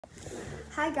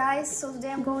Hi guys, so today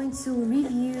I'm going to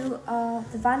review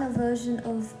the vinyl version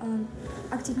of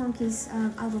Arctic Monkeys'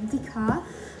 album The Car,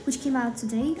 which came out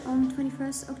today on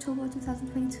 21st October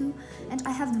 2022, and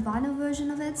I have the vinyl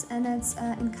version of it, and it's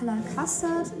in color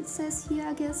Custurd, it says here,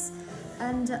 I guess,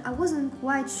 and I wasn't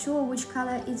quite sure which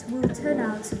color it will turn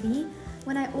out to be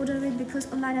when I ordered it,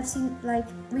 because online I've seen like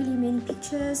really many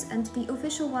pictures and the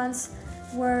official ones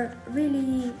were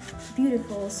really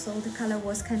beautiful. So the color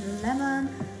was kind of lemon,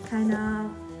 kind of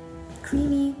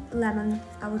creamy lemon,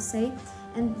 I would say.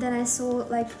 And then I saw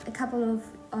like a couple of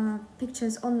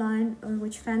pictures online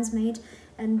which fans made,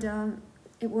 and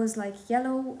it was like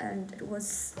yellow and it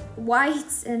was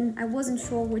white, and I wasn't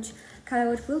sure which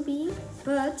color it will be,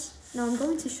 but now I'm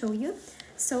going to show you.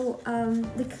 So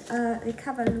the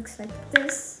cover looks like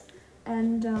this.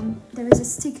 And there is a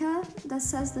sticker that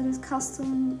says that it's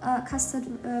Custurd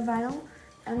vinyl,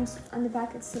 and on the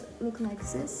back it's look like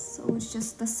this. So it's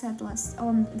just the set list,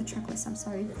 the track list, I'm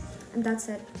sorry, and that's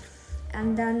it.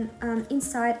 And then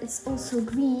inside it's also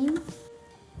green.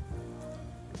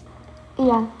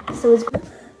 Yeah, so it's green.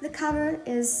 The cover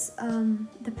is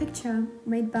the picture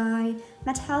made by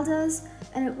Matt Helders,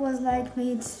 and it was like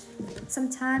made some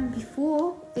time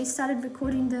before they started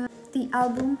recording the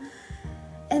album.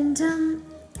 And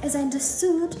as I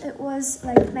understood, it was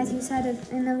like Matthew said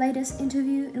it in the latest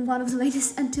interview, in one of the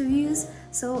latest interviews.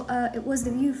 So it was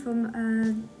the view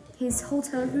from his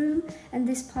hotel room, and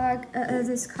this car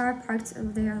parked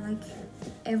there like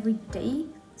every day.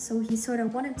 So he sort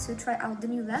of wanted to try out the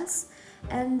new lens,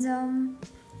 and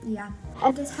yeah.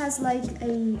 And it has like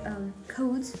a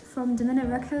code from the Minute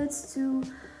Records to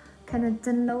kind of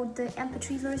download the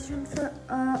MP3 version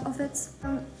of it.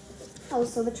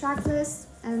 Also the track list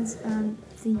and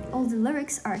all the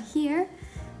lyrics are here.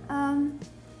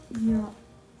 Yeah.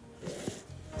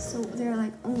 So they're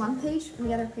like on one page, on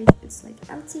the other page it's like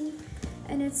empty,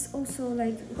 and it's also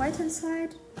like white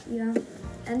inside. Yeah.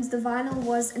 And the vinyl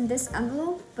was in this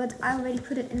envelope, but I already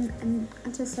put it in an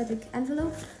anti-static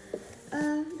envelope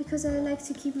because I like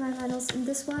to keep my vinyls in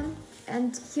this one.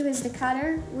 And here is the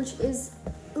color, which is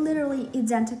literally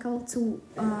identical to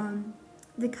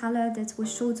the color that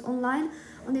was showed online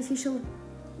on the official,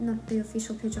 not the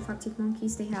official page of Arctic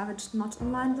Monkeys, they have it not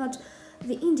online, but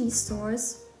the indie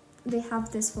stores, they have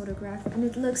this photograph, and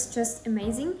it looks just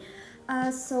amazing.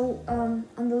 So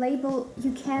on the label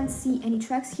you can't see any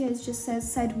tracks here, it just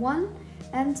says side 1,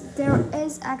 and there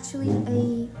is actually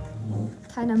a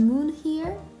kind of moon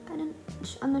here.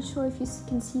 I'm not sure if you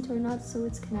can see it or not, so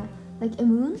it's kind of like a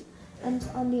moon. And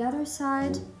on the other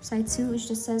side, side 2, it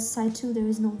just says side 2, there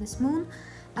is no this moon.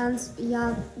 And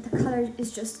yeah, the color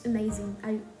is just amazing.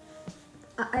 I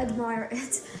admire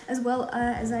it as well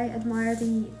as I admire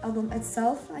the album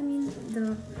itself. I mean,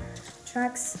 the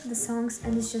tracks, the songs,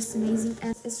 and it's just amazing.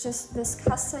 And it's just this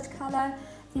Custurd color,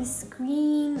 this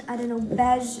green, I don't know,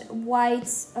 beige, white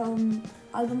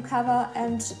album cover,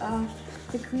 and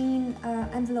the green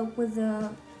envelope with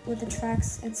the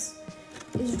tracks. It's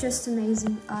just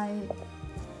amazing. I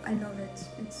love it.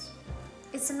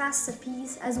 It's a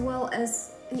masterpiece, as well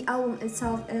as the album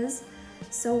itself is.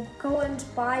 So go and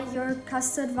buy your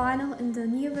Custurd vinyl in the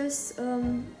nearest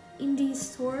indie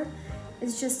store.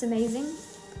 It's just amazing.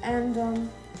 And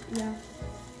yeah,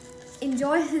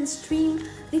 enjoy and stream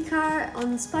The Car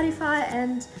on Spotify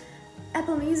and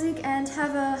Apple Music, and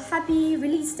have a happy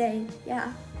release day.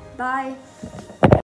 Yeah, bye.